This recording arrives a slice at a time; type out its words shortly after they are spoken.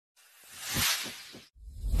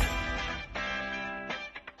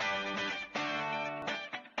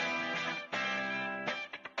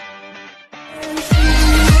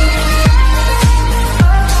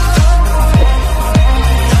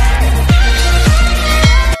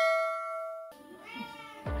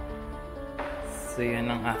So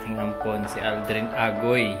yan ang aking ampon, si Aldrin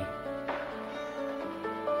Agoy.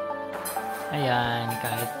 Ayan,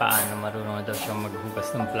 kahit paano marunong daw siyang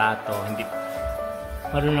maghugas ng plato. Hindi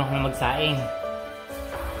marunong na magsaing.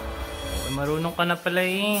 Marunong ka na pala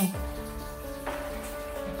eh.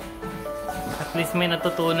 At least may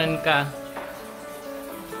natutunan ka.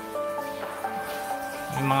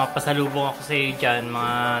 May mga pasalubong ako sa iyo dyan,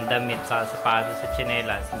 mga damit, sa sapatos, sa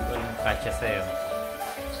tsinelas. Hindi ko alam kasya sa'yo.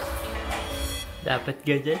 Dapat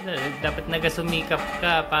ganyan, dapat nagasumikap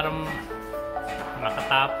ka para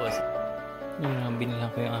makatapos. Yung nga, binilang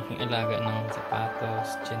ko yung aking alaga ng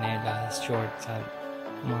sapatos, tsinelas, shorts, at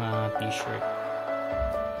mga t-shirt.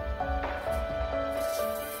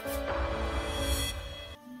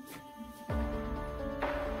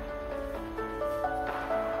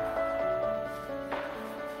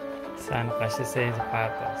 Sana kasi sa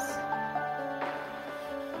sapatos.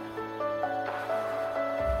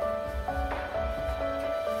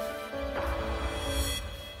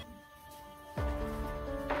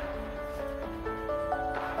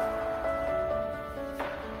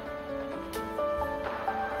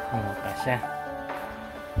 Kasya.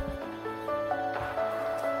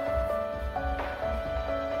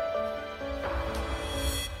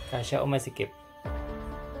 Kasya o masikip?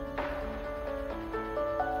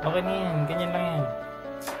 Okay na yan. Ganyan lang yan.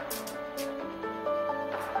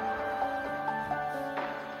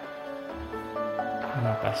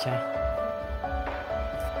 Kasya.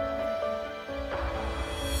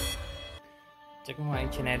 Check mo nga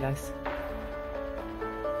yung tsinelas.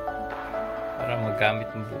 Para magamit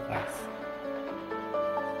mo bukas.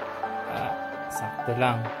 Sakto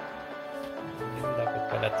lang. Dapat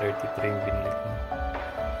pala 33 yung binili ko.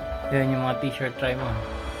 Yan yung mga t-shirt, try mo.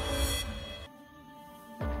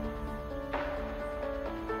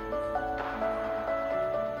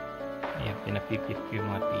 Ayan, pinapipit ko yung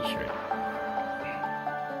mga t-shirt.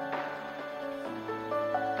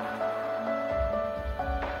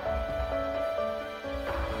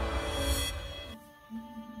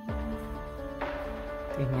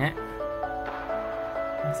 Tingnan nga.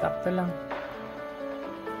 Sakto lang.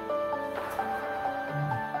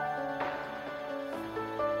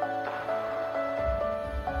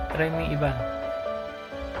 Try mo yung iba.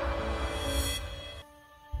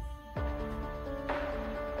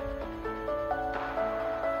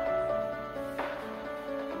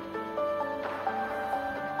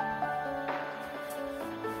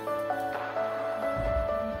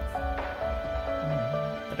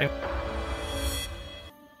 Try.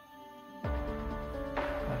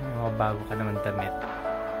 Parang mabago ka naman damit.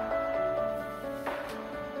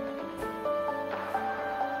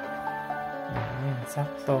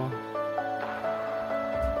 Sakto.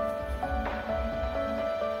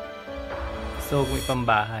 So, kung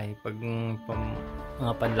ipambahay, pag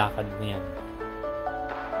mga panlakad mo yan.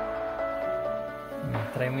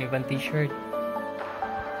 Try mo ibang t-shirt.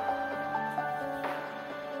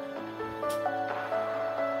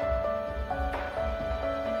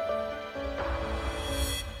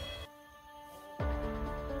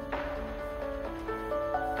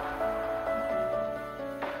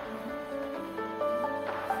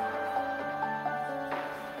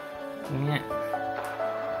 Nga.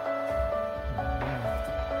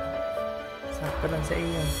 Sakto lang sa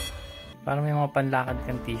iyo. Parang may mga panlakad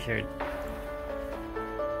kang t-shirt.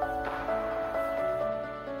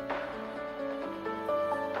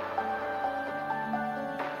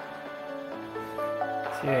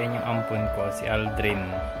 So yun yung ampon ko, si Aldrin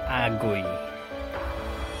Agoy.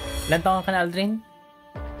 Ilan taon ka na, Aldrin?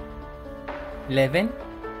 11?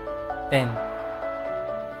 10?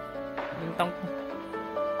 Ilan taon ko?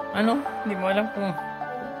 Ano? Hindi mo alam kung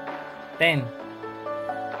 10.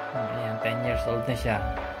 Ayan, 10 years old na siya.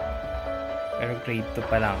 Pero grade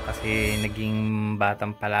 2 pa lang kasi naging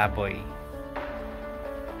batang palaboy.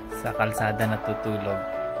 Sa kalsada natutulog.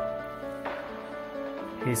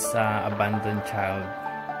 His abandoned child.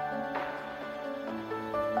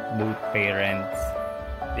 Both parents,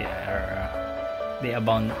 they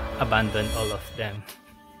abandoned all of them.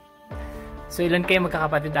 So ilan kayo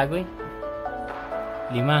magkakapatid, Agoy?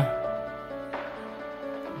 5. Ayan,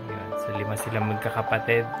 so 5 sila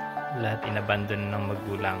magkakapatid. Lahat inabandon ng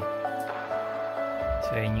magulang.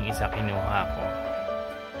 So yun yung isa kinuha ko.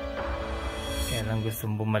 Kaya lang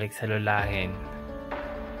gustong bumalik sa lolahin.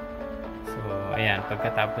 So ayan,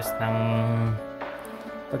 pagkatapos ng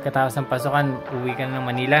pasukan, uwi ka na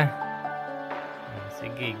ng Manila.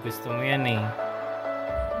 Sige, gusto mo yan eh.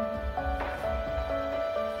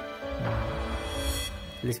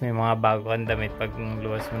 At least may mga bago kang damit pag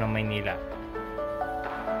luwas mo ng Maynila.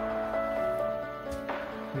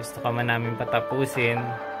 Gusto ka man namin patapusin,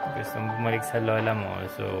 gustong bumalik sa lola mo.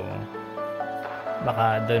 So,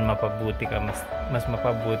 baka doon mapabuti ka, mas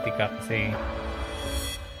mapabuti ka kasi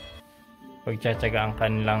pagtsatsagaan ka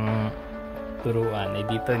lang turuan. Eh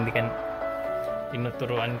dito hindi ka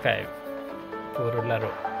tinuturuan ka eh. Puro laro.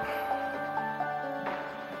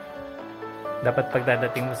 Dapat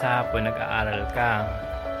pagdadating mo sa hapon, nag-aaral ka.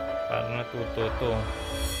 Para natututong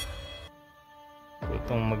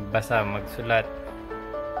magbasa, magsulat.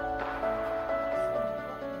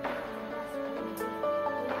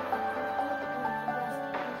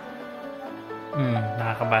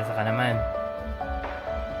 Nakakabasa ka naman.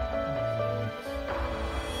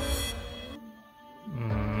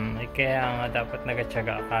 Kaya nga dapat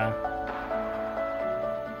nagtyaga ka.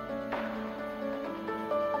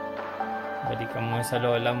 Balik ka muna sa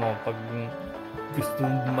lola mo. Pag gusto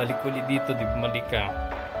mong bumalik ulit dito, di bumalik ka.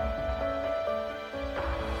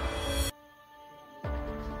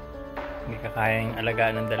 Hindi ka kayang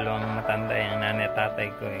alagaan ng dalawang matanda yung nanay at tatay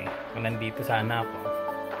ko eh. Kung nandito sana ako.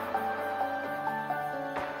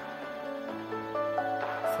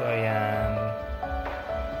 So ayan.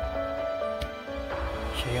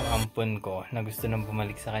 Siya yung ampon ko na gusto nang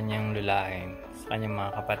bumalik sa kanyang lulahin, sa kanyang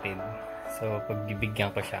mga kapatid. So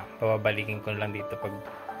pagbibigyan ko siya, pababalikin ko lang dito pag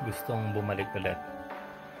gustong bumalik ulit.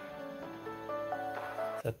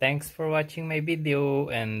 So thanks for watching my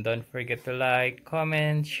video, and don't forget to like,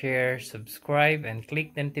 comment, share, subscribe, and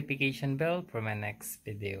click the notification bell for my next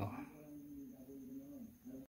video.